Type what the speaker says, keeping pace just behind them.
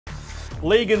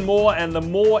League and More, and the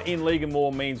more in League and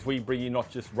More means we bring you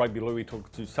not just rugby league, we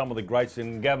talk to some of the greats.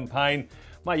 And Gavin Payne,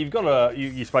 mate, you've got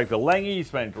you spoke to Langy, you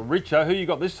spoke to Richo. Who you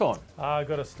got this time? I've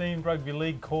got a esteemed Rugby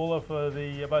League caller for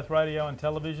the both radio and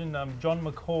television, John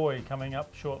McCoy, coming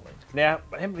up shortly. Now,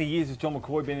 how many years has John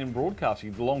McCoy been in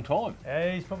broadcasting? It's a long time.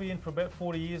 He's probably in for about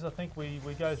 40 years, I think. We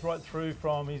go right through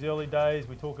from his early days.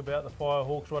 We talk about the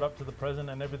Firehawks right up to the present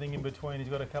and everything in between. He's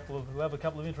got he'll have a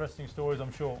couple of interesting stories,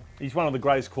 I'm sure. He's one of the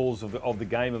greatest callers of the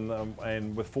game,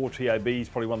 and with 4 TAB, he's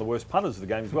probably one of the worst punters of the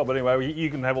game as well. But anyway,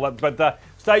 you can have all that. But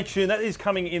stay tuned. That is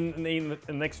coming in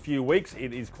the next few weeks.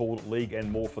 It is called League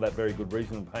and More for that very good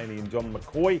reason. And Payne and John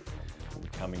McCoy will be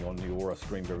coming on your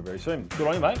stream very, very soon. Good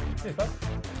on you, mate. Cheers, bud.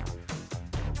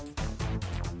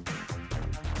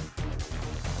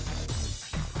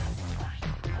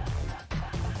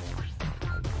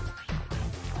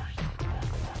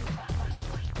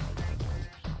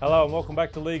 Hello and welcome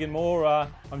back to League and More.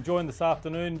 I'm joined this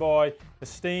afternoon by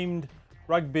esteemed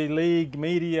Rugby League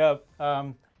media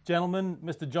gentleman,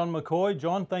 Mr. John McCoy.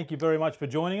 John, thank you very much for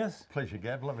joining us. Pleasure,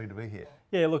 Gav. Lovely to be here.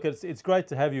 Yeah, look, it's great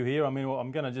to have you here. I mean,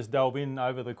 I'm going to just delve in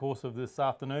over the course of this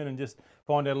afternoon and just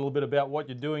find out a little bit about what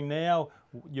you're doing now,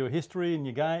 your history in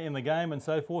the game and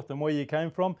so forth, and where you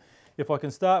came from. If I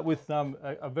can start with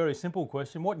a very simple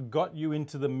question, what got you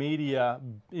into the media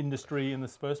industry in the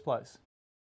first place?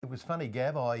 It was funny,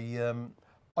 Gav. I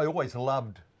always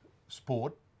loved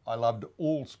sport. I loved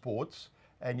all sports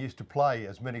and used to play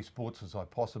as many sports as I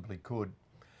possibly could.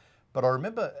 But I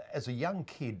remember as a young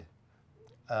kid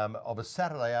of a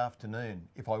Saturday afternoon,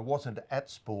 if I wasn't at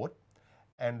sport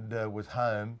and was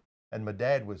home and my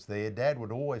dad was there, Dad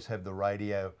would always have the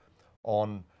radio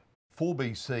on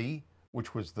 4BC,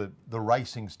 which was the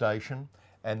racing station,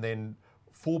 and then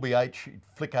 4BH, he'd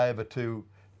flick over to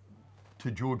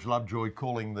George Lovejoy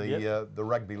calling the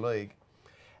Rugby League.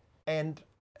 And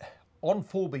on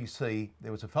 4BC,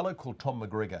 there was a fellow called Tom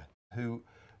McGregor, who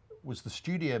was the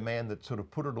studio man that sort of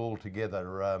put it all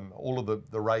together, all of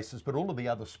the races, but all of the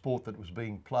other sport that was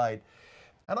being played.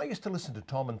 And I used to listen to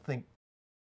Tom and think,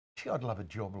 gee, I'd love a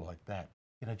job like that,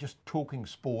 you know, just talking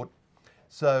sport.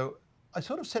 So I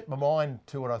sort of set my mind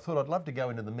to it. I thought I'd love to go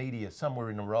into the media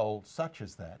somewhere in a role such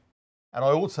as that. And I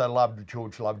also loved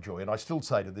George Lovejoy, and I still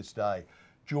say to this day,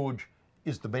 George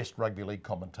is the best rugby league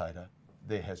commentator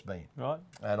there has been. Right.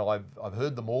 And I've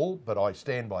heard them all, but I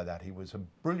stand by that. He was a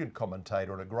brilliant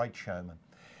commentator and a great showman.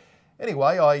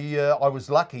 Anyway, I was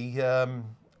lucky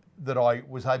that I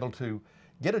was able to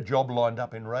get a job lined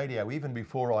up in radio even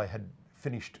before I had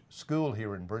finished school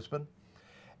here in Brisbane.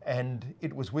 And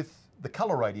it was with the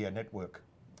Colour Radio Network,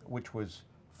 which was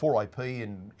 4IP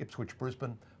in Ipswich,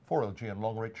 Brisbane, 4LG in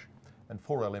Longreach, and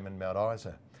 4LM in Mount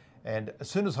Isa. And as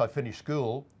soon as I finished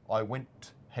school, I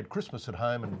had Christmas at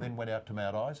home and then went out to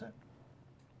Mount Isa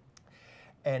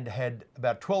and had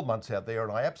about 12 months out there,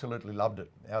 and I absolutely loved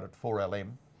it out at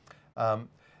 4LM.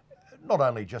 Not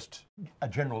only just a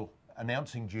general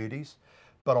announcing duties,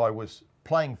 but I was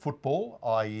playing football.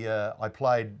 I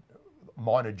played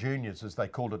minor juniors, as they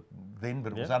called it then,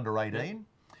 but it was under 18.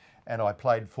 And I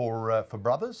played for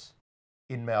Brothers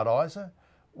in Mount Isa.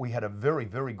 We had a very,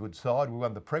 very good side. We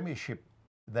won the premiership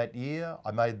that year.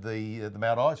 I made the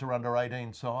Mount Isa under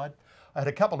 18 side. I had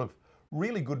a couple of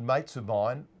really good mates of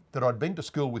mine that I'd been to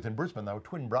school with in Brisbane. They were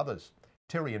twin brothers,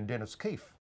 Terry and Dennis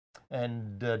Keefe.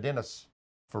 And Dennis,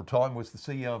 for a time, was the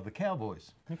CEO of the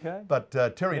Cowboys. Okay. But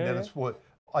Terry and Dennis were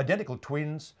identical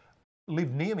twins,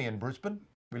 lived near me in Brisbane.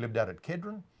 We lived out at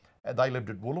Kedron, and they lived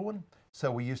at Wooloowin.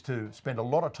 So we used to spend a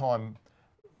lot of time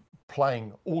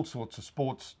playing all sorts of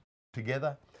sports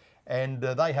together. And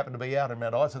they happened to be out in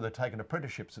Mount Isa. They're taking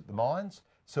apprenticeships at the mines.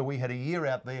 So we had a year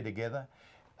out there together.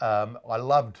 I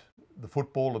loved the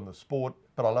football and the sport,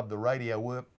 but I loved the radio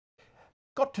work.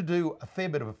 Got to do a fair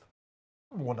bit of,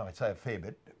 well, I say a fair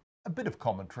bit, a bit of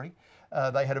commentary.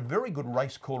 They had a very good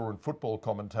race caller and football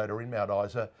commentator in Mount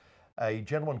Isa, a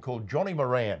gentleman called Johnny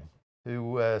Moran,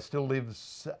 who still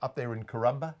lives up there in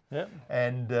Corumba. Yep.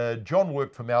 And John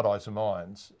worked for Mount Isa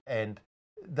Mines, and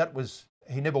that was,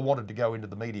 he never wanted to go into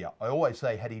the media. I always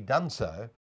say, had he done so,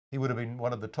 he would have been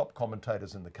one of the top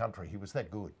commentators in the country. He was that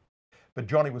good. But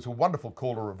Johnny was a wonderful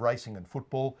caller of racing and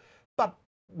football. But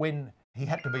when he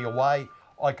had to be away,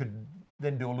 I could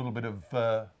then do a little bit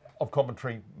of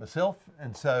commentary myself.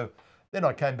 And so then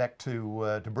I came back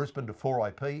to Brisbane to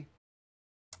 4IP,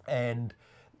 and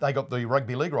they got the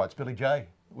Rugby League rights. Billy J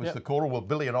was the caller. Well,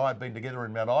 Billy and I had been together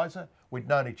in Mount Isa. We'd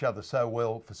known each other so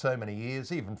well for so many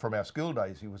years, even from our school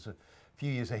days. He was a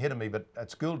few years ahead of me, but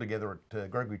at school together at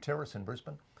Gregory Terrace in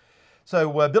Brisbane.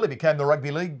 So Billy became the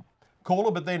Rugby League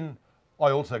caller, but then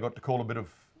I also got to call a bit of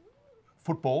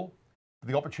football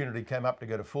the opportunity came up to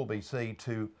go to 4BC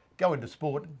to go into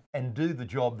sport and do the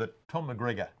job that Tom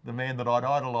McGregor, the man that I'd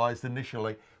idolised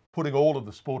initially, putting all of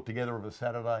the sport together of a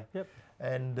Saturday. Yep.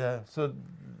 And so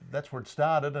that's where it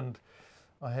started. And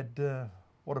I had,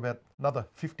 what about another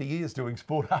 50 years doing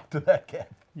sport after that, Gav?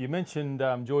 You mentioned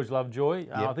George Lovejoy.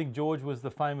 I think George was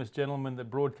the famous gentleman that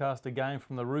broadcast a game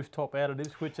from the rooftop out at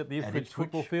Ipswich at the Ipswich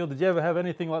football field. Did you ever have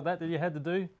anything like that you had to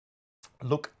do?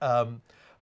 Look,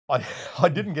 I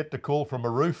didn't get the call from a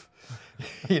roof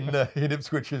in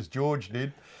Ipswich as George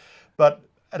did, but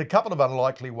at a couple of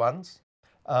unlikely ones.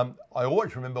 I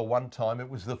always remember one time, it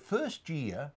was the first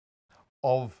year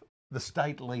of the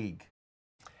State League.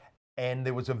 And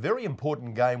there was a very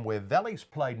important game where Valleys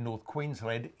played North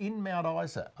Queensland in Mount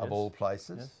Isa, of all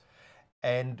places. Yes.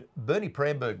 And Bernie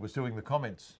Pramberg was doing the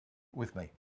comments with me.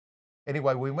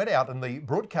 Anyway, we went out and the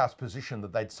broadcast position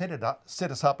that they'd set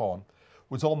us up on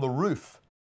was on the roof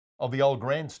of the old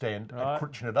grandstand at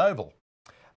Critchnett Oval.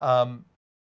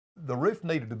 The roof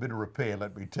needed a bit of repair,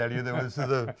 let me tell you. There was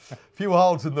a few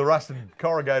holes in the rusted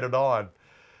corrugated iron.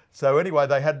 So anyway,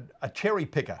 they had a cherry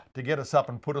picker to get us up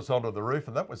and put us onto the roof,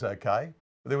 and that was okay.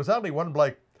 But there was only one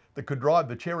bloke that could drive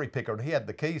the cherry picker, and he had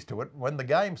the keys to it. When the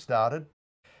game started,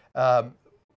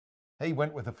 he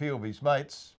went with a few of his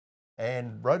mates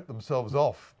and wrote themselves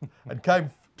off. And came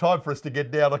time for us to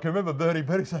get down. I can remember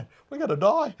Bernie saying, "We're going to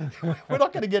die. We're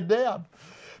not going to get down."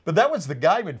 But that was the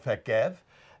game, in fact, Gav.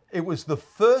 It was the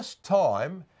first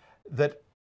time that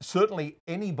certainly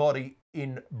anybody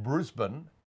in Brisbane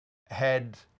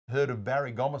had heard of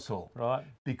Barry Gomersall, right?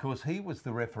 Because he was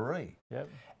the referee. Yep.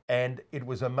 And it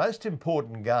was a most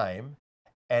important game,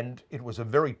 and it was a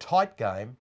very tight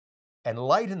game. And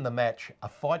late in the match, a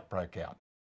fight broke out.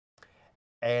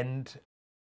 And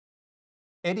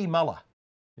Eddie Muller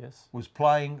was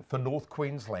playing for North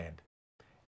Queensland.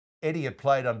 Eddie had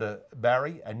played under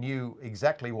Barry and knew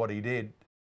exactly what he did.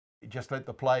 He just let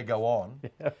the play go on.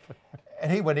 Yep.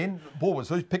 And he went in, ball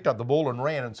was loose, picked up the ball and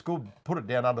ran and scored, put it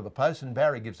down under the post, and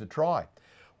Barry gives a try.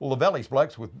 Well, the Valleys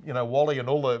blokes with, Wally and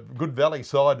all the good Valley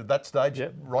side at that stage,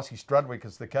 Rossi Strudwick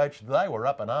as the coach, they were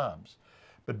up in arms.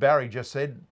 But Barry just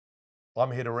said, "I'm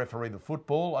here to referee the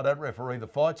football. I don't referee the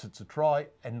fights. It's a try."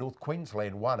 And North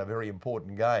Queensland won a very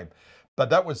important game. But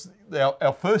that was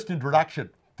our first introduction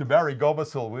to Barry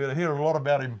Gomersall. We were hearing a lot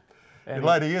about him in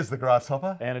later years, the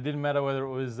Grasshopper. And it didn't matter whether it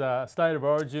was State of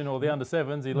Origin or the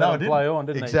under-7s, he let him play on,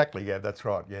 didn't he? Exactly, yeah, that's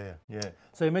right, yeah.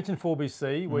 So you mentioned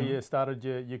 4BC, where you started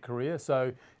your career.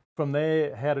 So from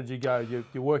there, how did you go?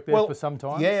 You worked there for some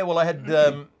time? Yeah, well, I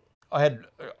had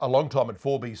a long time at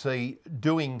 4BC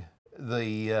doing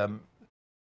the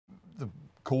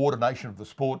coordination of the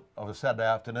sport of a Saturday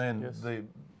afternoon. Yes. The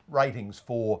ratings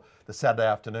for the Saturday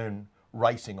afternoon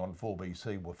racing on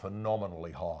 4BC were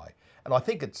phenomenally high. And I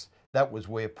think that was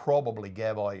where probably,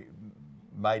 Gav, I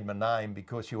made my name,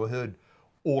 because you were heard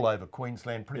all over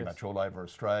Queensland, pretty much all over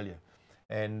Australia.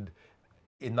 And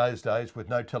in those days, with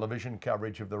no television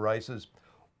coverage of the races,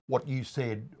 what you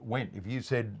said went. If you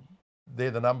said,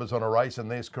 "They're the numbers on a race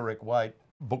and there's correct weight,"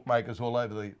 bookmakers all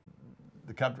over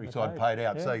the countryside paid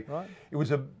out. Yeah, so it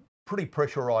was a pretty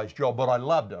pressurised job, but I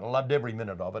loved it. I loved every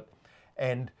minute of it.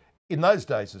 And in those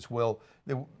days as well,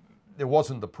 there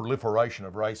wasn't the proliferation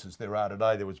of races there are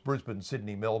today. There was Brisbane,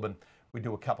 Sydney, Melbourne. We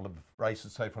do a couple of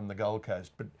races, say, from the Gold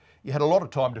Coast. But you had a lot of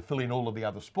time to fill in all of the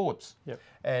other sports. Yep.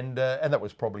 And that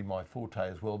was probably my forte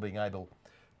as well, being able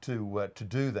to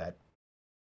do that.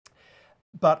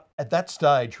 But at that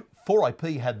stage,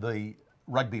 4AP had the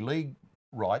Rugby League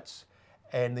rights,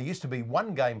 and there used to be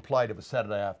one game played of a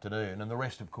Saturday afternoon, and the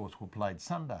rest, of course, were played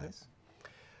Sundays.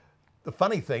 The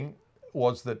funny thing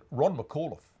was that Ron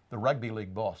McAuliffe, the Rugby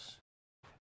League boss,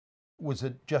 was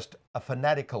just a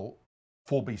fanatical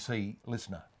 4BC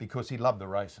listener, because he loved the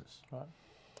races. Right.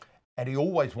 And he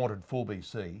always wanted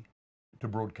 4BC to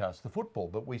broadcast the football.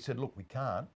 But we said, "Look, we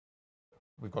can't.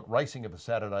 We've got racing of a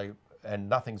Saturday and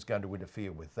nothing's going to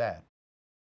interfere with that."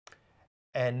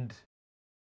 And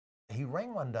he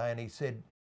rang one day and he said,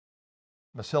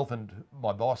 myself and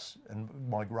my boss and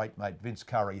my great mate Vince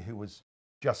Curry, who was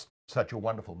just such a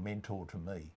wonderful mentor to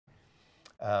me,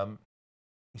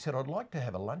 he said, "I'd like to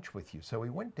have a lunch with you." So we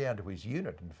went down to his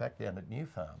unit, in fact, down at New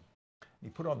Farm. He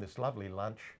put on this lovely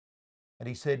lunch and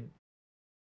he said,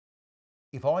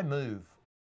 "If I move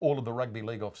all of the Rugby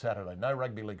League off Saturday, no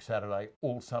Rugby League Saturday,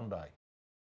 all Sunday,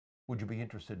 would you be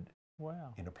interested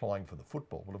in applying for the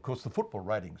football?" Well, of course, the football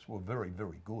ratings were very,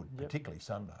 very good, particularly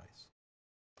Sundays.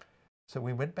 So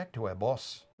we went back to our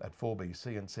boss at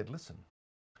 4BC and said, "Listen,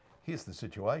 here's the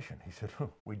situation." He said,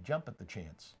 "We'd jump at the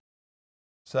chance."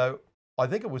 So I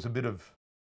think it was a bit of,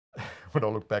 when I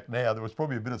look back now, there was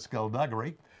probably a bit of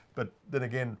skullduggery, But then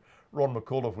again, Ron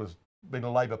McAuliffe was being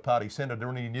a Labor Party senator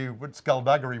and he knew what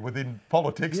skullduggery within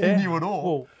politics. Yeah. He knew it all.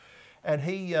 Well, And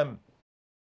he,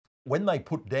 when they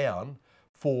put down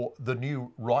for the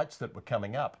new rights that were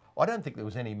coming up, I don't think there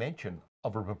was any mention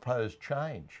of a proposed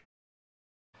change.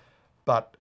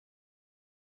 But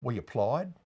we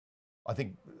applied. I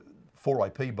think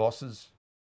 4AP bosses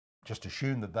just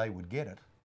assumed that they would get it.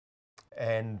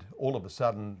 And all of a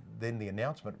sudden, then the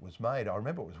announcement was made. I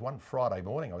remember it was one Friday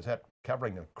morning. I was out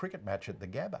covering a cricket match at the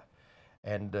Gabba.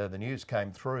 And the news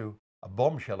came through, a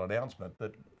bombshell announcement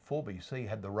that 4BC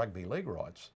had the Rugby League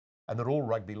rights and that all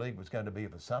Rugby League was going to be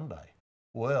of a Sunday.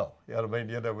 Well, you know what I mean?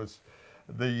 Yeah, there was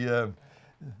the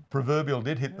proverbial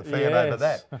did hit the fan over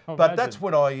that. But that's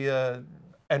when I,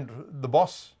 and the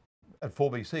boss at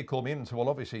 4BC called me in and said, well,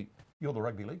 obviously, you're the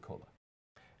Rugby League caller.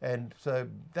 And so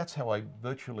that's how I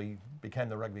virtually became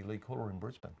the Rugby League caller in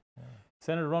Brisbane. Yeah.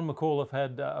 Senator Ron McAuliffe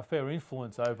had a fair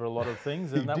influence over a lot of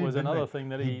things, and that was another thing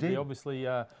that he obviously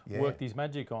worked his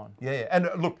magic on. Yeah, and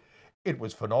look, it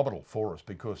was phenomenal for us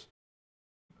because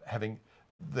having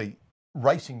the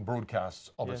racing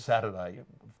broadcasts of a Saturday,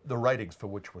 the ratings for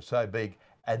which were so big,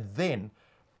 and then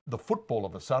the football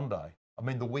of a Sunday, I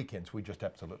mean, the weekends we just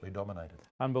absolutely dominated.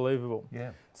 Unbelievable.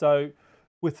 Yeah. So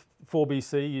with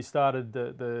 4BC, you started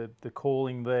the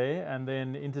calling there and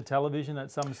then into television at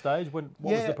some stage. What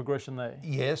was the progression there?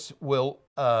 Yes, well,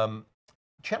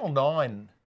 Channel 9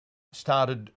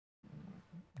 started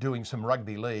doing some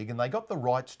rugby league and they got the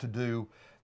rights to do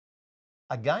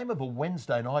a game of a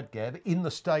Wednesday night, Gav, in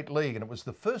the State League. And it was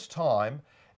the first time,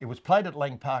 it was played at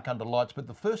Lang Park under lights, but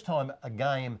the first time a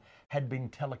game had been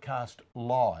telecast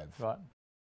live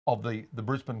of the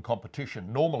Brisbane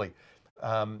competition. Normally,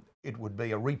 it would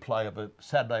be a replay of a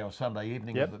Saturday or Sunday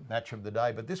evening of the match of the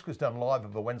day, but this was done live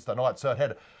of a Wednesday night, so it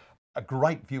had a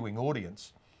great viewing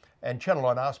audience. And Channel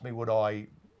 9 asked me would I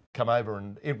come over,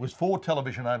 and it was for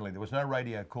television only, there was no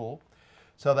radio call,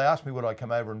 so they asked me would I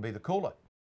come over and be the caller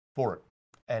for it.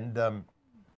 And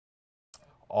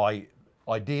I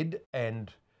did,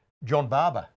 and John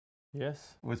Barber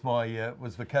was my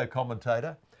was the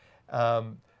co-commentator,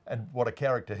 and what a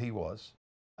character he was.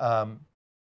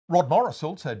 Rod Morris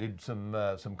also did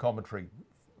some commentary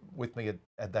with me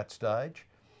at that stage,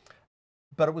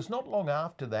 but it was not long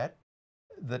after that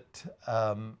that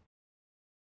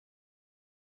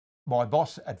my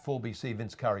boss at 4BC,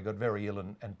 Vince Curry, got very ill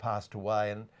and passed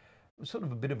away, and it was sort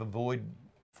of a bit of a void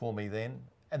for me then.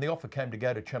 And the offer came to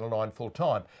go to Channel 9 full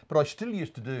time, but I still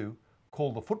used to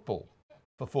call the football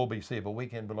for 4BC of a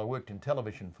weekend, but I worked in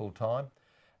television full time,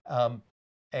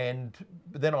 and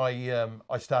then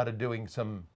I started doing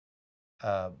some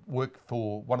work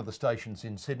for one of the stations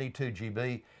in Sydney,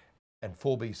 2GB, and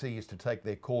 4BC used to take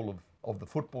their call of the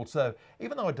football. So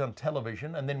even though I'd done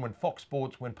television, and then when Fox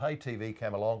Sports, when pay TV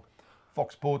came along,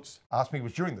 Fox Sports asked me, it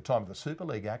was during the time of the Super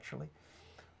League actually,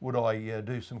 would I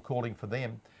do some calling for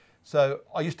them. So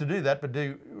I used to do that, but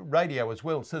do radio as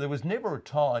well. So there was never a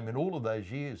time in all of those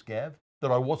years, Gav,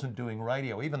 that I wasn't doing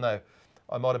radio, even though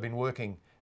I might have been working,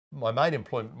 my main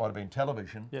employment might have been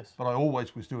television, but I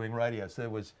always was doing radio. So there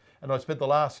was, and I spent the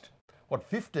last,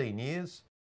 15 years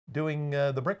doing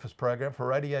the breakfast program for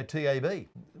Radio TAB,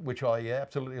 which I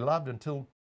absolutely loved until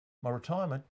my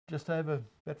retirement just over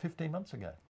about 15 months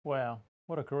ago. Wow,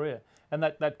 what a career. And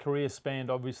that career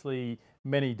spanned obviously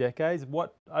many decades.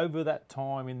 What, over that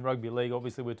time in rugby league,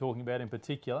 obviously we're talking about in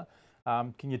particular,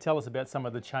 can you tell us about some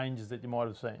of the changes that you might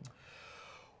have seen?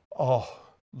 Oh,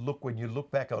 look, when you look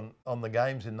back on the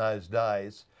games in those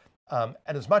days, and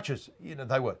as much as, you know,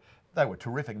 they were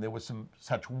terrific, there were some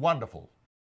such wonderful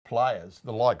players,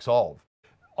 the likes of,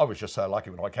 I was just so lucky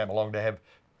when I came along to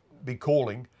be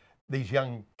calling these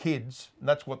young kids, and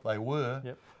that's what they were,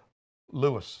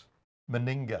 Lewis,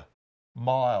 Meninga,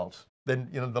 Miles, then,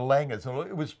 you know, the Langers.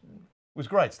 It was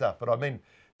great stuff, but I mean,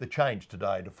 the change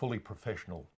today to fully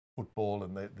professional football,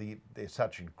 and they're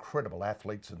such incredible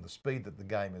athletes, and the speed that the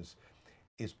game is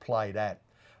played at.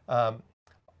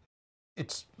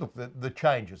 Look, the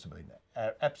changes have been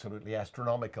absolutely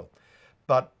astronomical.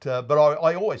 But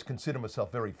I always consider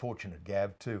myself very fortunate,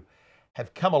 Gav, to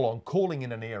have come along calling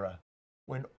in an era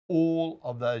when all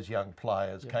of those young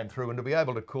players came through, and to be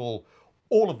able to call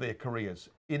all of their careers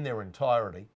in their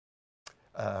entirety.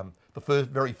 The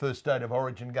very first State of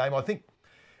Origin game, I think,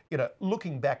 you know,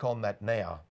 looking back on that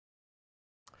now,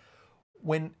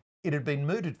 when it had been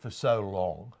mooted for so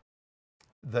long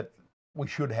that we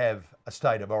should have a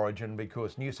State of Origin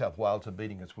because New South Wales are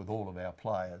beating us with all of our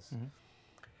players. Mm-hmm.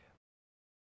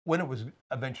 When it was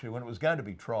going to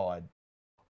be tried,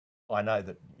 I know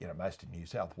that, you know, most in New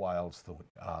South Wales thought,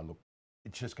 look,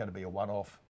 it's just going to be a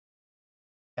one-off.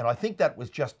 And I think that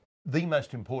was just the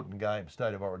most important game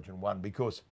State of Origin won,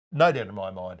 because no doubt in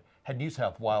my mind, had New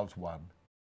South Wales won,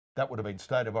 that would have been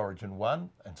State of Origin 1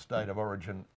 and State of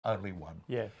Origin only 1.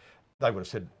 Yeah. They would have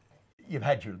said, you've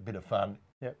had your bit of fun.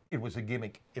 Yep. It was a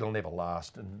gimmick. It'll never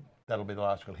last, and that'll be the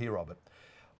last we'll hear of it.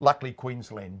 Luckily,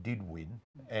 Queensland did win,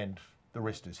 and the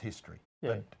rest is history.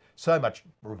 Yeah. But so much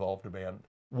revolved around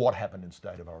what happened in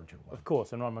State of Origin 1. Of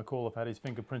course, and Ron McCall had his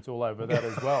fingerprints all over that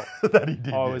as well. That he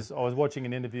did. I was watching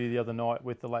an interview the other night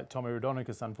with the late Tommy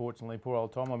Raudonikis, unfortunately, poor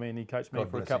old Tom. I mean, he coached me God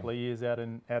for a bless couple him. of years out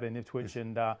in Ipswich,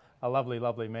 and a lovely,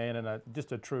 lovely man, and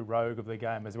just a true rogue of the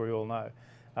game, as we all know.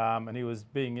 And he was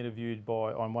being interviewed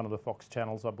on one of the Fox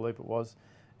channels, I believe it was,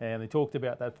 and he talked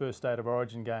about that first State of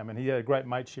Origin game, and he had a great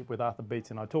mateship with Arthur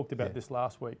Beetson. I talked about this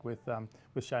last week with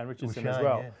Shane Richardson as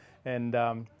well,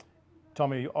 and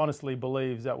Tommy honestly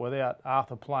believes that without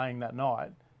Arthur playing that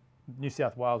night, New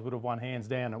South Wales would have won hands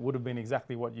down. It would have been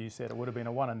exactly what you said. It would have been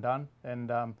a one and done, and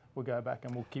we'll go back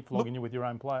and we'll keep flogging you with your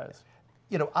own players.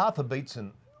 You know, Arthur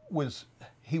Beetson was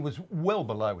well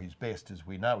below his best, as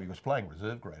we know. He was playing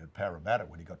reserve grade at Parramatta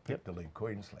when he got picked to leave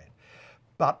Queensland.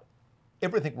 But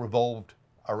everything revolved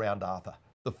around Arthur.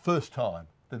 The first time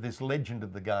that this legend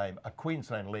of the game, a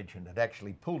Queensland legend, had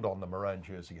actually pulled on the maroon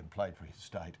jersey and played for his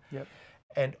state. Yep.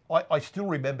 And I still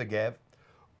remember, Gav,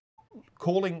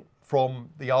 calling from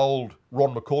the old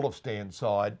Ron McCall stand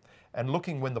side and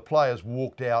looking when the players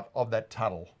walked out of that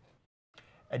tunnel.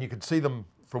 And you could see them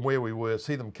from where we were,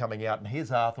 see them coming out. And here's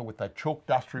Arthur with that chalk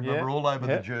dust, remember, all over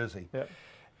the jersey. Yep.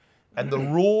 And the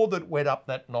roar that went up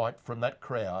that night from that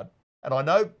crowd, and I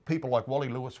know people like Wally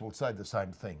Lewis will say the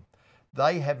same thing,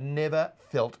 they have never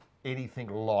felt anything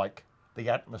like the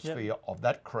atmosphere of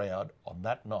that crowd on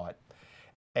that night.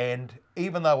 And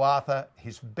even though Arthur,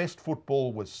 his best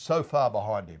football was so far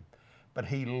behind him, but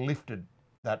he lifted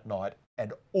that night,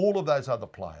 and all of those other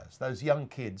players, those young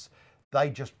kids, they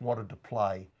just wanted to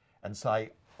play and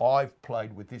say, I've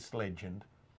played with this legend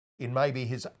in maybe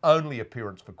his only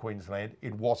appearance for Queensland.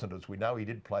 It wasn't, as we know. He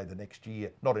did play the next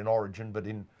year, not in Origin, but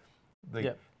in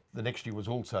the next year was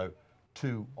also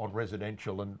 2 on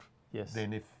residential, and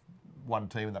then if one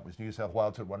team, and that was New South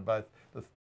Wales, had won both, the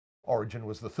Origin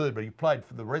was the 3rd, but he played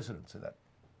for the residents in that.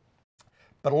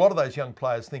 But a lot of those young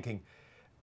players thinking,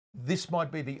 this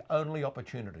might be the only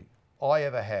opportunity I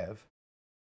ever have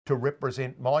to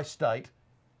represent my state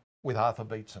with Arthur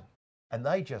Beetson. And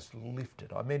they just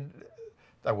lifted. I mean,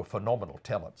 they were phenomenal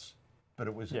talents, but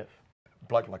it was a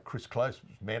bloke like Chris Close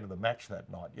was man of the match that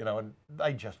night, you know, and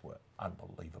they just were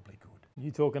unbelievably good. You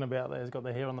talking about that? He's got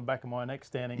the hair on the back of my neck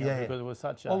standing up because it was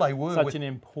such an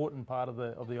important part of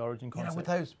the Origin concept.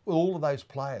 You know, with all of those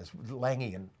players, with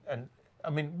Langy and I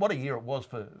mean, what a year it was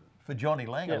for Johnny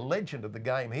Lang, a legend of the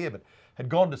game here, but had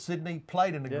gone to Sydney,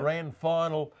 played in a grand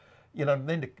final, you know, and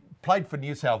then played for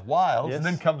New South Wales, and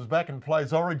then comes back and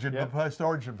plays Origin, the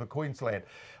post-Origin for Queensland.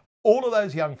 All of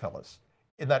those young fellas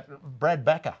in that, Brad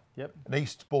Backer, an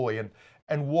East boy,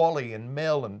 and Wally and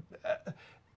Mel, and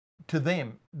to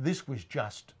them, this was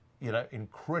just, you know,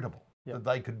 incredible that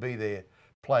they could be there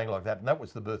playing like that, and that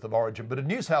was the birth of Origin. But if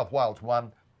New South Wales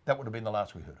won, that would have been the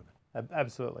last we heard of it.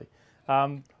 Absolutely.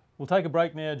 We'll take a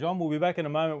break now, John. We'll be back in a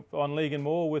moment on League and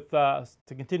More with to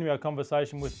continue our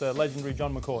conversation with the legendary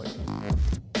John McCoy.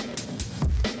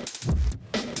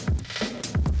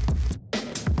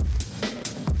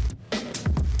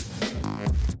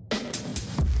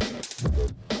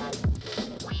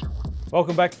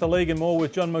 Welcome back to the League and More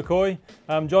with John McCoy.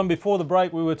 John, before the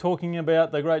break, we were talking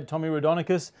about the great Tommy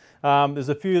Raudonikis. There's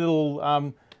a few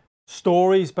little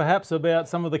stories, perhaps, about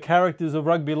some of the characters of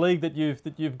rugby league that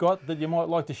you've got that you might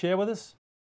like to share with us.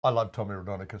 I love Tommy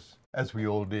Raudonikis, as we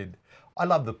all did. I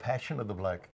love the passion of the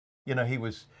bloke. You know, he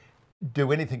was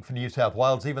do anything for New South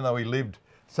Wales, even though he lived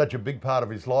such a big part of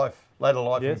his life, later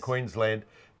life in Queensland.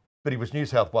 But he was New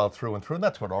South Wales through and through, and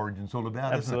that's what Origin's all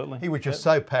about, isn't it? He was just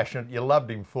so passionate, you loved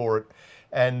him for it,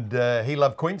 and he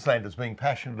loved Queenslanders being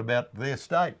passionate about their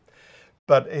state.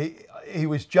 But he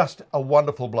was just a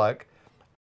wonderful bloke.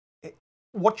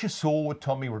 What you saw with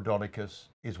Tommy Raudonikis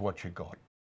is what you got.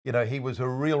 You know, he was a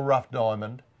real rough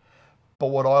diamond, but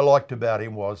what I liked about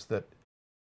him was that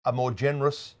a more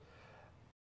generous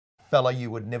fella you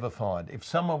would never find. If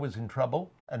someone was in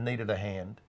trouble and needed a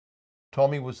hand,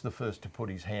 Tommy was the first to put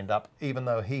his hand up, even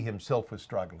though he himself was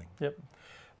struggling.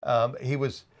 He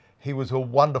was a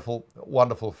wonderful,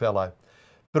 wonderful fellow.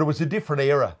 But it was a different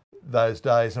era those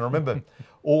days. And I remember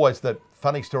always that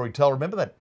funny story told.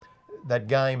 Remember that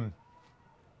game,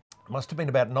 must have been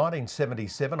about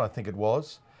 1977, I think it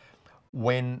was,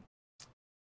 when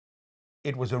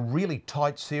it was a really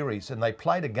tight series and they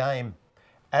played a game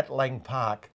at Lang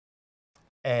Park,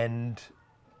 and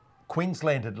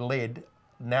Queensland had led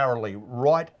narrowly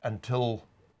right until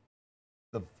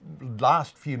the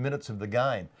last few minutes of the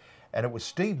game. And it was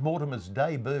Steve Mortimer's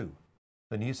debut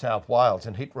for New South Wales,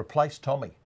 and he'd replaced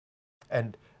Tommy.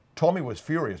 And Tommy was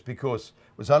furious because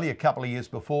it was only a couple of years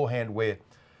beforehand where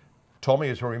Tommy,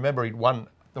 as I remember, he'd won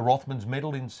the Rothmans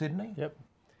medal in Sydney. Yep.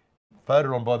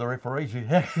 Voted on by the referees.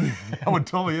 How would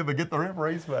Tommy ever get the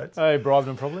referees votes? Oh, bribed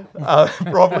them probably.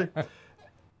 Probably.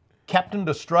 Captained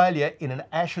Australia in an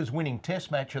Ashes winning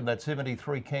test match in that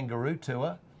 73 Kangaroo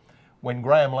Tour when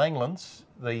Graham Langlands,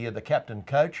 the captain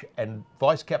coach, and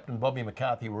vice captain Bobby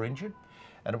McCarthy were injured.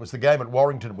 And it was the game at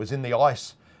Warrington. It was in the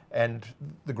ice and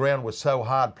the ground was so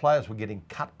hard, players were getting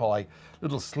cut by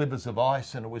little slivers of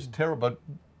ice, and it was terrible.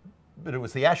 But it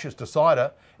was the Ashes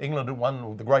decider. England had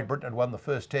won, the Great Britain had won the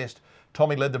first test.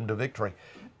 Tommy led them to victory.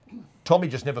 Tommy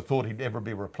just never thought he'd ever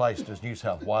be replaced as New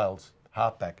South Wales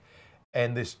halfback.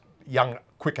 And this young,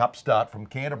 quick upstart from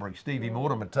Canterbury, Stevie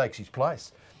Mortimer, takes his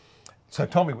place. So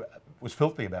Tommy was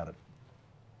filthy about it.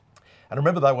 And I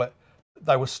remember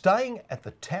they were staying at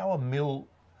the Tower Mill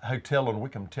Hotel on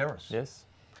Wickham Terrace. Yes.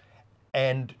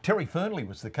 And Terry Fernley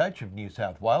was the coach of New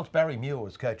South Wales. Barry Muir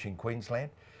was coaching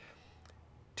Queensland.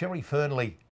 Terry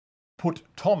Fernley put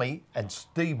Tommy and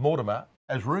Steve Mortimer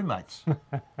as roommates.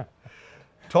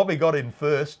 Tommy got in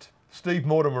first. Steve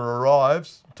Mortimer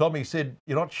arrives. Tommy said,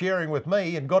 "You're not sharing with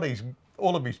me," and got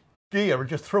all of his gear and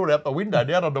just threw it out the window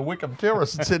down on the Wickham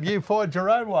Terrace and said, "You find your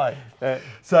own way."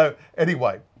 So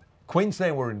anyway,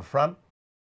 Queensland were in front.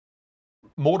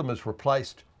 Mortimer's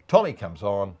replaced. Tommy comes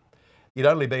on. He'd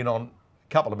only been on a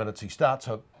couple of minutes. He starts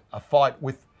a fight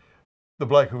with the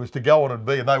bloke who was to go on and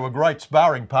be, and they were great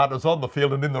sparring partners on the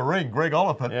field and in the ring, Greg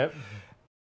Oliphant. Yep.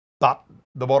 But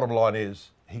the bottom line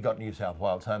is, he got New South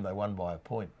Wales home. They won by a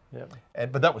point. Yep.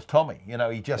 But that was Tommy. You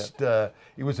know, he just,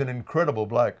 he was an incredible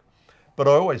bloke. But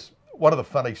one of the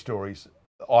funny stories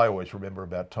I always remember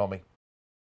about Tommy,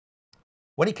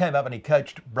 when he came up and he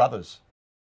coached brothers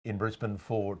in Brisbane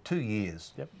for 2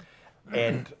 years. Yep.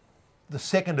 And the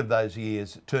second of those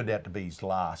years turned out to be his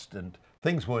last, and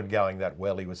things weren't going that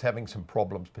well. He was having some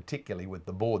problems, particularly with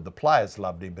the board. The players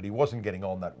loved him, but he wasn't getting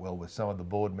on that well with some of the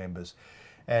board members.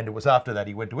 And it was after that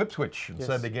he went to Ipswich, and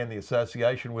so began the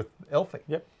association with Elfie.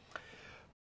 Yep.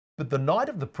 But the night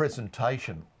of the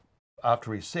presentation,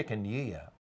 after his second year,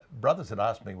 brothers had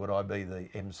asked me would I be the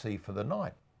MC for the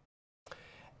night.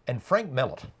 And Frank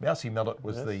Mellett, Mousy Mellett,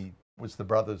 was the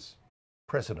brothers'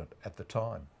 president at the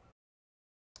time.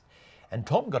 And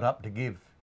Tom got up to give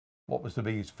what was to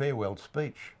be his farewell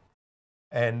speech.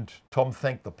 And Tom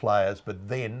thanked the players, but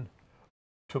then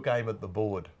took aim at the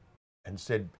board and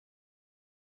said,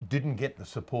 didn't get the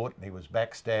support, and he was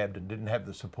backstabbed and didn't have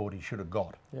the support he should have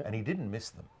got. Yep. And he didn't miss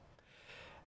them.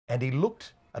 And he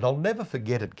looked, and I'll never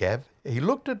forget it, Gav, he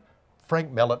looked at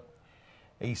Frank Mellett.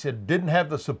 He said, didn't have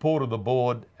the support of the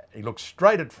board. He looked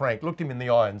straight at Frank, looked him in the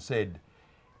eye and said,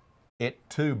 "Et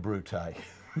tu, Brute."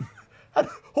 And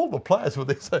all the players were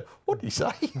there saying, "What did he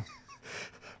say?"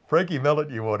 Frankie Mellett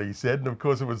knew what he said, and of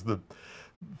course it was the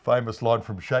famous line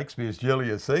from Shakespeare's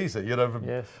Julius Caesar, you know,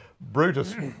 from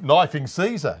Brutus knifing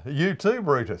Caesar, "You too,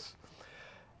 Brutus."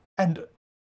 And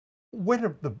when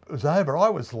it was over, I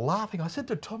was laughing. I said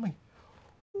to Tommy,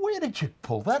 "Where did you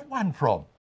pull that one from?"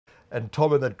 And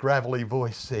Tom, in that gravelly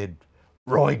voice, said,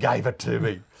 "Roy gave it to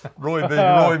me." Roy being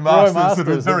Roy Masters, Roy Masters,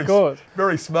 was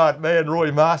very smart man, Roy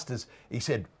Masters. He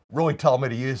said, "Roy told me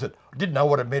to use it. I didn't know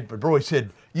what it meant, but Roy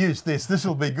said, use this, this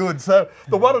will be good." So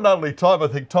the one and only time I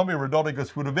think Tommy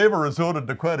Rhodonicus would have ever resorted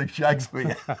to quoting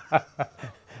Shakespeare.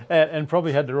 And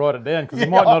probably had to write it down because he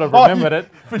might not have remembered it.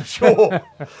 For sure.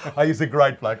 He's a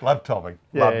great bloke. Loved Tommy.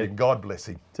 Loved him. God bless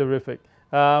him. Terrific.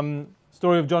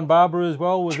 Story of John Barber as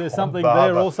well. Was there something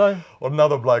there also?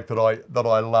 Another bloke that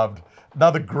I loved.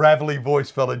 Another gravelly voice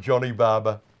fella, Johnny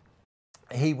Barber.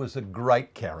 He was a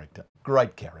great character.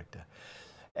 Great character.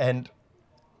 And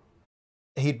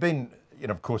he'd been, you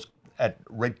know, of course, at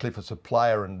Redcliffe as a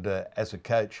player and as a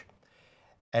coach.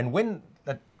 And when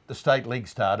the State League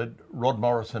started, Rod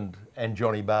Morris and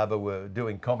Johnny Barber were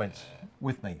doing comments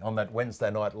with me on that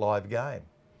Wednesday night live game.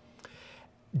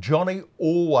 Johnny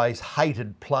always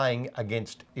hated playing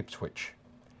against Ipswich.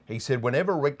 He said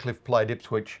whenever Redcliffe played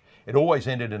Ipswich, it always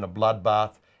ended in a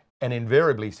bloodbath, and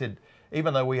invariably he said,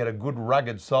 even though we had a good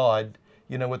rugged side,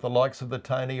 you know, with the likes of the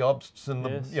Tony Obsts and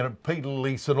the, you know, Peter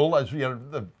Lease and all those, you know,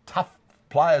 the tough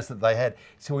players that they had.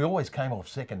 So we always came off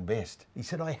second best. He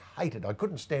said, I hated, I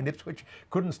couldn't stand Ipswich,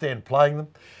 couldn't stand playing them.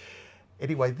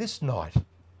 Anyway, this night,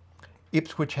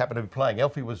 Ipswich happened to be playing.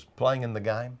 Alfie was playing in the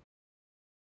game.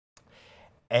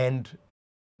 And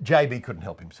JB couldn't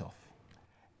help himself.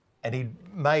 And he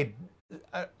made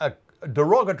a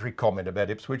derogatory comment about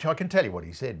Ipswich. I can tell you what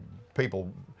he said.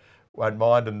 People won't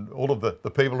mind, and all of the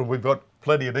people, and we've got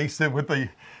plenty of East there with the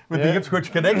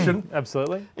Ipswich connection.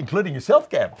 Absolutely. Including yourself,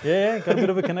 Gav. Yeah, got a bit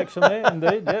of a connection there,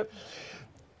 indeed, yep.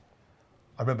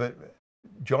 I remember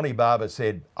Johnny Barber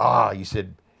said, he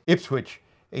said, Ipswich,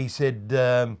 he said,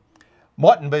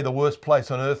 mightn't be the worst place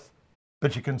on earth,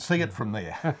 but you can see it from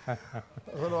there. I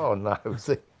thought, oh no.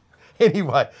 See.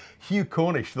 Anyway, Hugh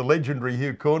Cornish, the legendary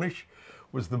Hugh Cornish,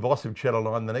 was the boss of Channel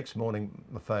 9. The next morning,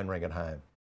 the phone rang at home.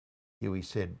 Hughie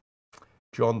said,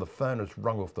 John, the phone has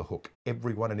rung off the hook.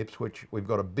 Everyone in Ipswich, we've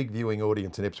got a big viewing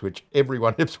audience in Ipswich.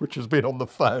 Everyone in Ipswich has been on the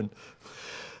phone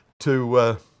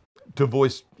to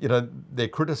voice, their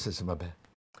criticism about it.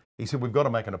 He said, we've got to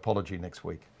make an apology next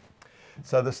week.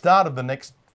 So the start of the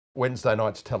next Wednesday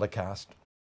night's telecast,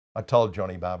 I told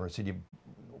Johnny Barber, I said,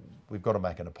 we've got to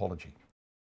make an apology.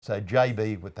 So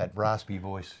JB, with that raspy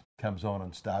voice, comes on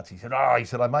and starts. He said,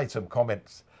 I made some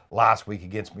comments last week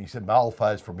against me. He said, my old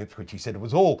foes from Ipswich. He said, it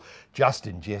was all just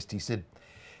in jest. He said,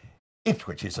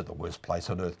 Ipswich isn't the worst place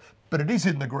on earth, but it is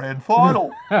in the grand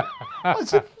final. I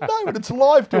said, no, but it's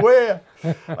live to air.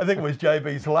 I think it was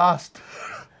JB's last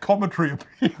commentary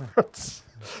appearance.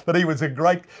 But he was a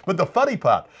great... But the funny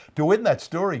part, to end that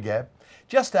story, Gab,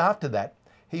 just after that,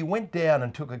 he went down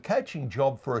and took a coaching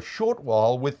job for a short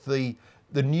while with the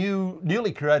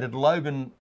newly created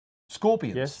Logan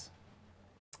Scorpions. Yes.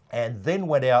 And then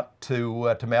went out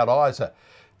to Mount Isa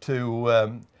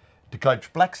to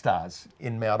coach Black Stars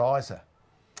in Mount Isa.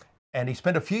 And he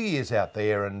spent a few years out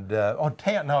there and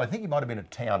I think he might have been a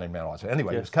town in Mount Isa.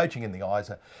 Anyway, He was coaching in the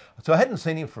Isa. So I hadn't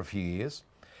seen him for a few years.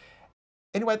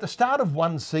 Anyway, at the start of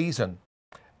one season,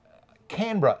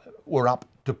 Canberra were up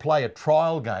to play a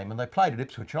trial game and they played at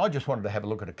Ipswich. And I just wanted to have a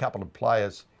look at a couple of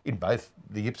players in both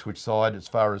the Ipswich side as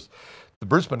far as the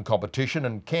Brisbane competition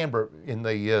and Canberra in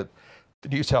the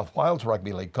New South Wales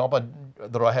Rugby League comp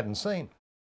that I hadn't seen.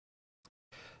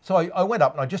 So I went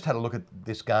up and I just had a look at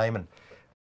this game, and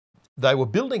they were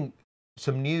building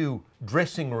some new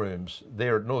dressing rooms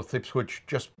there at North Ipswich,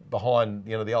 just behind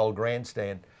the old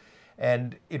grandstand,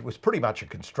 and it was pretty much a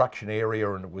construction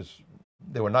area, and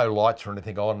there were no lights or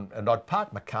anything on, and I'd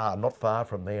parked my car not far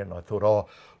from there, and I thought, oh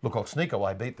look, I'll sneak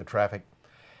away, beat the traffic,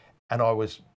 and I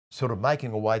was sort of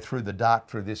making a way through the dark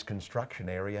through this construction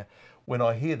area when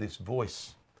I hear this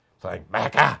voice saying,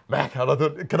 Macca, Macca. And I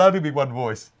thought, it can only be one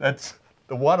voice. That's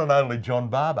the one and only John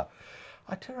Barber.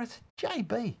 I turned around and said,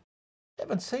 JB,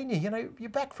 haven't seen you. You're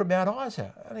back from Mount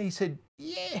Isa. And he said,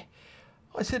 yeah.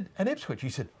 I said, and Ipswich? He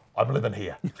said, I'm living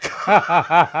here.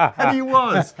 And he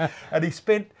was. And he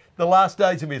spent the last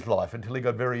days of his life until he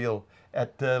got very ill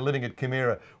at living at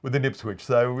Courier within Ipswich.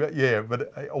 So, yeah,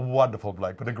 but a wonderful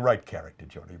bloke, but a great character,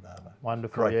 Johnny Barber.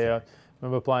 Wonderful, great character. I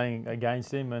remember playing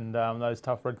against him and those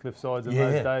tough Redcliffe sides in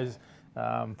those days.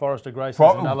 Forrester Grace is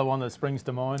another one that springs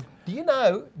to mind. Do you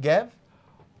know, Gav,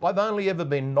 I've only ever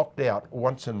been knocked out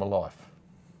once in my life.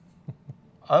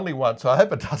 Only once. I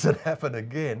hope it doesn't happen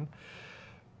again.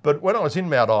 But when I was in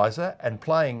Mount Isa and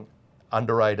playing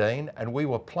under 18, and we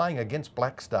were playing against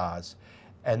Black Stars,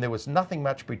 and there was nothing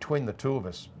much between the two of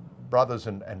us, brothers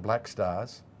and Black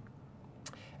Stars.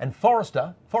 And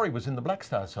Forrie was in the Black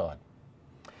Star side.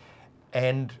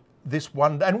 And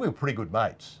and we were pretty good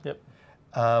mates. Yep.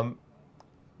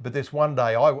 But this one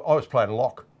day, I was playing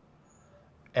lock,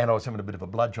 and I was having a bit of a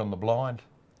bludge on the blind,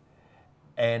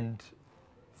 and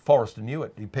Forrester knew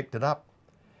it. He picked it up,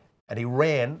 and he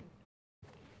ran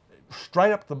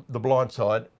straight up the blind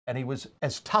side, and he was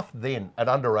as tough then at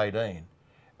under 18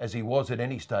 as he was at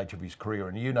any stage of his career.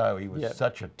 And he was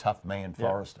such a tough man,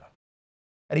 Forrester.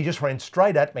 And he just ran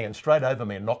straight at me and straight over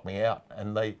me and knocked me out.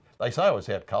 And they say I was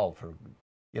out cold for,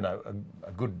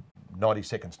 a good 90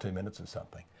 seconds, 2 minutes or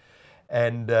something.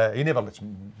 And he never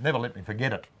let me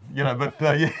forget it,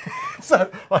 but yeah. So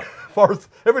Forrest,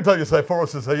 every time you say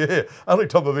Forrest, I say, yeah, only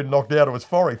time I've been knocked out it was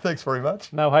Forrie. Thanks very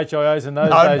much. No HIOs in those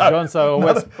days, John,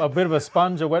 so a bit of a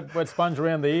sponge, a wet sponge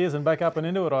around the ears and back up and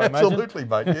into it, I imagine. Absolutely,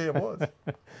 mate, yeah, it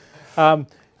was.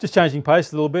 Just changing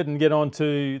pace a little bit and get on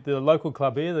to the local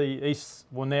club here, the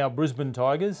now Brisbane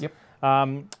Tigers. Yep.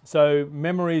 So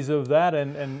memories of that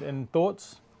and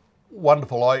thoughts?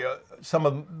 Wonderful. Some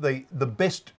of the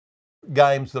best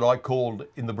games that I called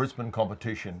in the Brisbane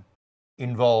competition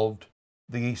involved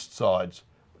the east sides.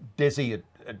 Desi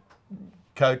at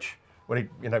coach, when he'd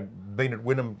been at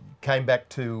Wynnum, came back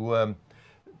to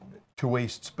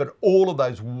Easts, but all of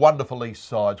those wonderful east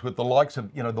sides with the likes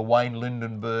of, the Wayne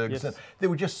Lindenbergs. Yes. And there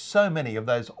were just so many of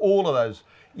those, all of those,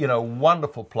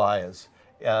 wonderful players.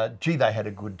 They had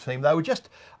a good team. They were just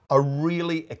a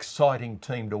really exciting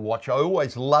team to watch. I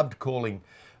always loved calling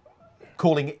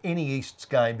calling any Easts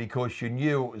game because you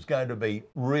knew it was going to be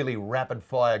really rapid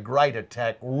fire, great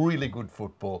attack, really good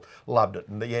football. Loved it.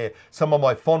 And yeah, some of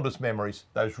my fondest memories,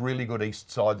 those really good East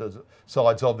sides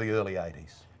of the early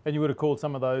 80s. And you would have called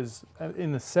some of those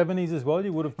in the 70s as well?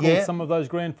 You would have called some of those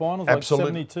grand finals,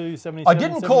 absolutely. Like 72, 77,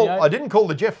 I didn't call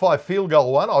the Jeff Fife field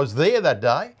goal one. I was there that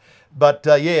day. But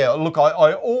yeah, look,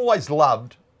 I always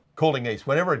loved calling East.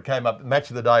 Whenever it came up, match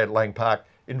of the day at Lang Park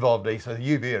involved East. So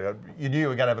you knew you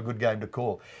were going to have a good game to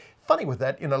call. Funny with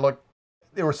that, like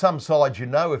there are some sides,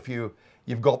 if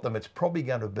you've got them, it's probably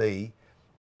going to be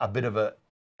a bit of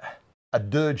a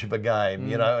dirge of a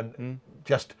game, and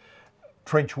just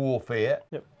trench warfare.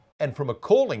 Yep. And from a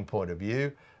calling point of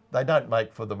view, they don't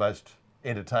make for the most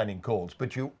entertaining calls.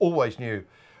 But you always knew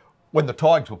when the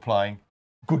Tigers were playing,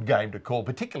 good game to call,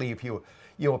 particularly if you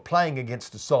were playing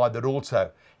against a side that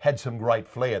also had some great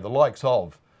flair, the likes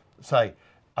of, say,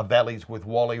 a Valleys with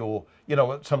Wally, or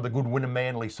some of the good Wynnum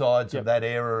Manly sides of that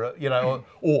era,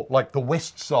 or like the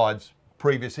West sides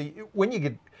previously. When you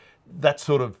get that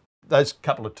sort of those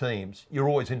couple of teams, you're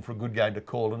always in for a good game to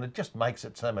call, and it just makes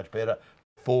it so much better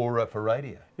for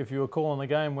radio. If you were calling the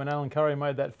game when Alan Curry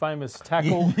made that famous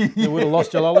tackle, you would have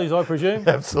lost your lollies, I presume.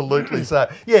 Absolutely.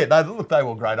 So yeah, no, look, they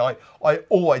were great. I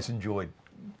always enjoyed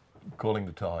calling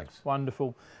the Tigers.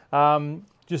 Wonderful.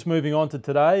 Just moving on to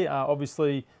today,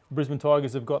 obviously Brisbane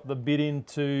Tigers have got the bid in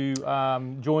to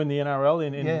join the NRL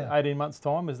in 18 months'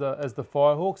 time as the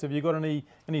Firehawks. Have you got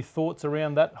any thoughts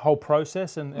around that whole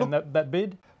process and that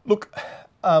bid? Look,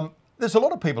 there's a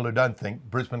lot of people who don't think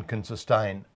Brisbane can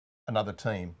sustain another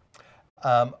team.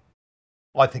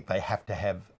 I think they have to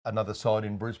have another side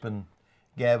in Brisbane,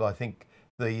 Gav. I think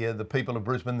the people of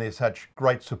Brisbane, they're such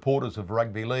great supporters of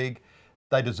rugby league.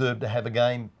 They deserve to have a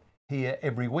game here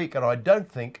every week. And I don't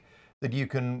think that you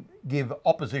can give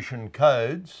opposition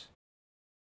codes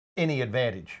any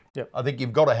advantage. Yep. I think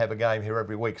you've got to have a game here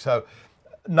every week. So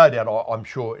no doubt I'm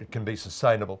sure it can be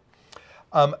sustainable.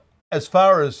 As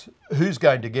far as who's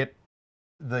going to get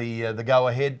the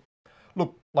go-ahead,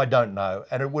 look, I don't know.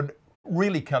 And it would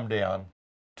really come down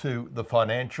to the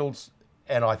financials.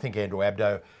 And I think Andrew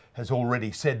Abdo has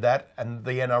already said that. And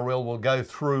the NRL will go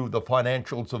through the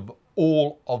financials of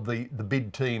all of the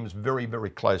bid teams very, very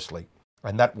closely.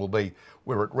 And that will be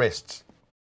where it rests.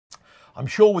 I'm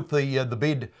sure with the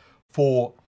bid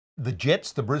for the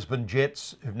Jets, the Brisbane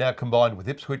Jets, who've now combined with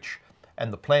Ipswich,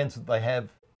 and the plans that they have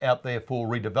out there for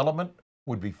redevelopment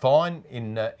would be fine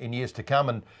in years to come.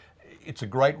 And it's a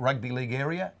great rugby league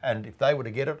area, and if they were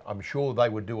to get it, I'm sure they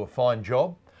would do a fine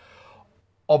job.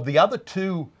 Of the other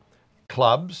two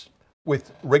clubs,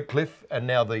 with Redcliffe and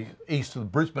now the east of the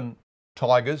Brisbane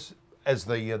Tigers as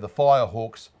the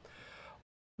Firehawks,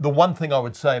 the one thing I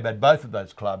would say about both of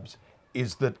those clubs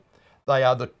is that they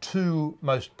are the two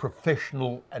most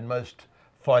professional and most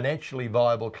financially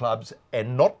viable clubs,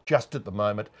 and not just at the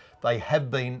moment, they have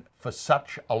been for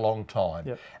such a long time.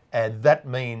 Yep. And that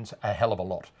means a hell of a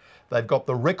lot. They've got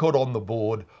the record on the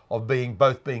board of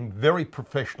both being very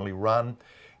professionally run.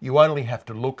 You only have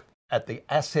to look at the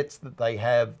assets that they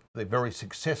have, the very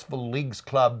successful leagues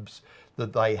clubs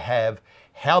that they have,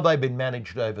 how they've been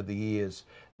managed over the years.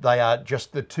 They are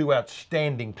just the two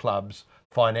outstanding clubs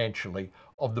financially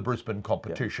of the Brisbane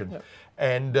competition. Yep.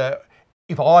 And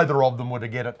if either of them were to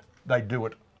get it, they do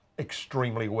it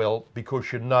extremely well,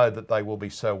 because you know that they will be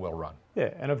so well run.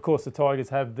 Yeah, and of course the Tigers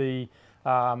have the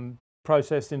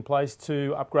process in place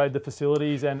to upgrade the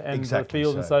facilities and Exactly the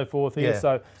field so. and so forth here. Yeah.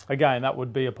 So again, that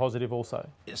would be a positive also.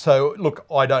 So look,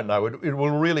 I don't know. It will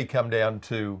really come down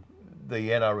to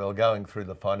the NRL going through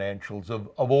the financials of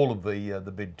all of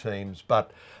the bid teams.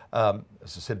 But as I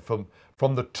said,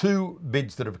 from the two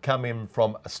bids that have come in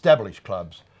from established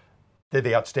clubs, they're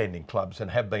the outstanding clubs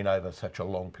and have been over such a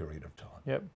long period of time.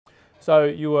 Yep. So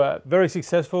you were very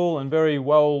successful and very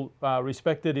well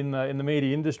respected in the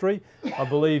media industry. I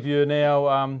believe you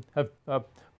now have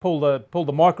pulled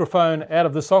the microphone out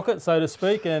of the socket, so to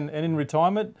speak, and in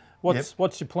retirement.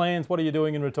 What's your plans? What are you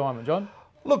doing in retirement, John?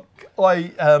 Look,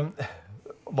 a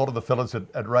lot of the fellas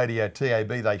at Radio TAB,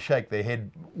 they shake their head.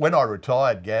 When I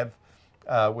retired, Gav,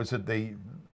 was at the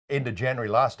end of January,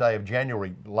 last day of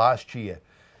January last year.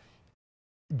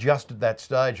 Just at that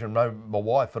stage, and my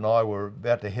wife and I were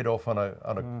about to head off on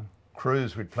a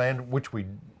cruise we'd planned, which we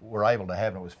were able to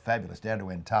have, and it was fabulous, down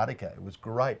to Antarctica. It was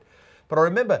great. But I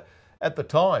remember at the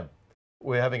time,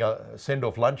 we were having a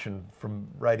send-off luncheon from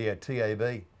Radio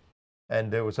TAB,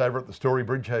 and it was over at the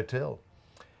Storybridge Hotel.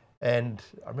 And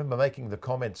I remember making the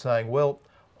comment saying, well,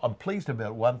 I'm pleased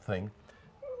about one thing.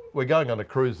 We're going on a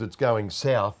cruise that's going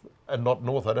south and not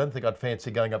north. I don't think I'd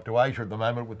fancy going up to Asia at the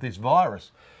moment with this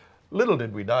virus. little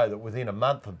did we know that within a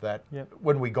month of that,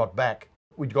 when we got back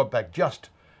just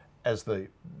as the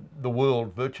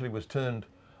world virtually was turned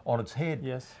on its head.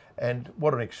 Yes. And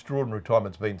what an extraordinary time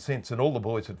it's been since. And all the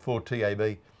boys at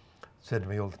 4TAB said to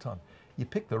me all the time, you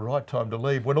picked the right time to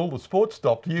leave when all the sport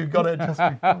stopped. You got to just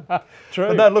be True.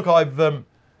 But no, look,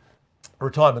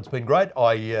 retirement's been great.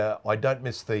 I don't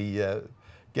miss the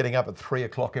getting up at 3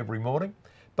 o'clock every morning,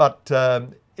 but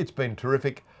it's been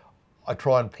terrific. I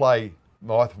try and play,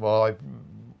 my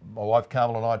wife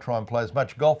Carmel and I try and play as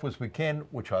much golf as we can,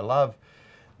 which I love.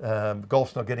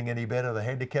 Golf's not getting any better, the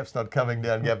handicap's not coming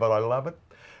down yet, but I love it.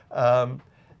 And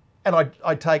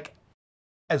I take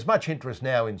as much interest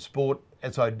now in sport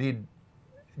as I did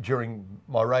during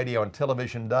my radio and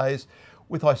television days,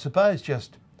 with, I suppose,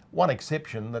 just one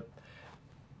exception, that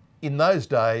in those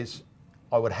days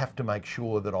I would have to make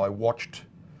sure that I watched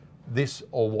this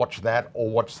or watch that or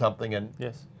watch something, and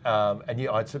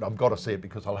I said, I've got to see it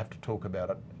because I'll have to talk about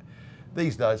it.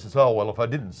 These days it's, oh well, if I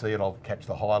didn't see it I'll catch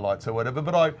the highlights or whatever,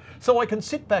 but so I can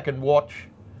sit back and watch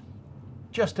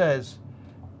just as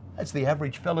the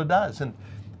average fella does. And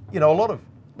you know, a lot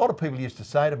of people used to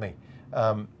say to me,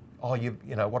 oh, you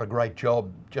know, what a great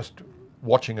job just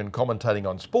watching and commentating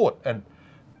on sport, and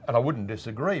I wouldn't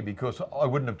disagree, because I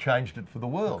wouldn't have changed it for the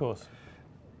world. Of course.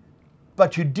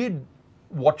 But you did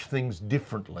watch things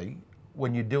differently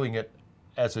when you're doing it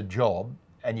as a job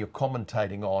and you're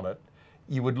commentating on it.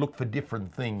 You would look for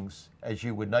different things, as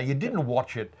you would know. You didn't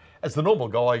watch it as the normal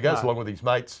guy who goes along with his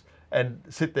mates and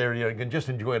sit there and, you know, can just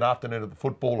enjoy an afternoon of the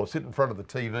football or sit in front of the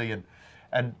TV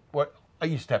and what I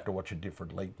used to have to watch it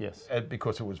differently. Yes.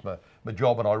 Because it was my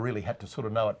job, and I really had to sort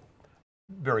of know it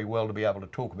very well to be able to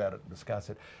talk about it and discuss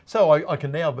it. So I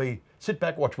can now sit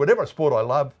back, watch whatever sport I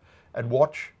love and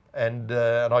watch, and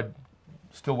I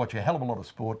still watch a hell of a lot of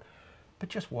sport, but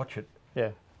just watch it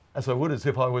as I would as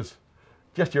if I was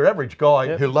just your average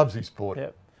guy who loves his sport.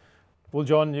 Yep. Well,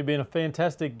 John, you've been a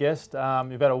fantastic guest.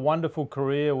 You've had a wonderful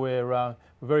career. We're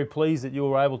very pleased that you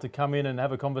were able to come in and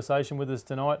have a conversation with us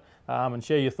tonight and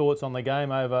share your thoughts on the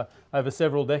game over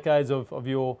several decades of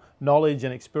your knowledge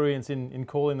and experience in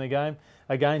calling the game.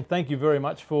 Again, thank you very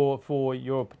much for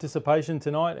your participation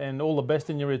tonight, and all the best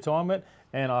in your retirement.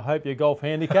 And I hope your golf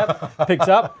handicap picks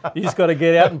up. You just got to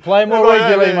get out and play more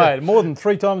regularly, mate. More than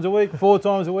 3 times a week, 4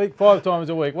 times a week, 5 times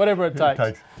a week, whatever it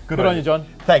takes. Good on you, John.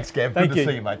 Thanks, Gav. Thank Good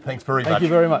to see you, mate. Thanks very much. Thank you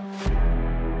very much.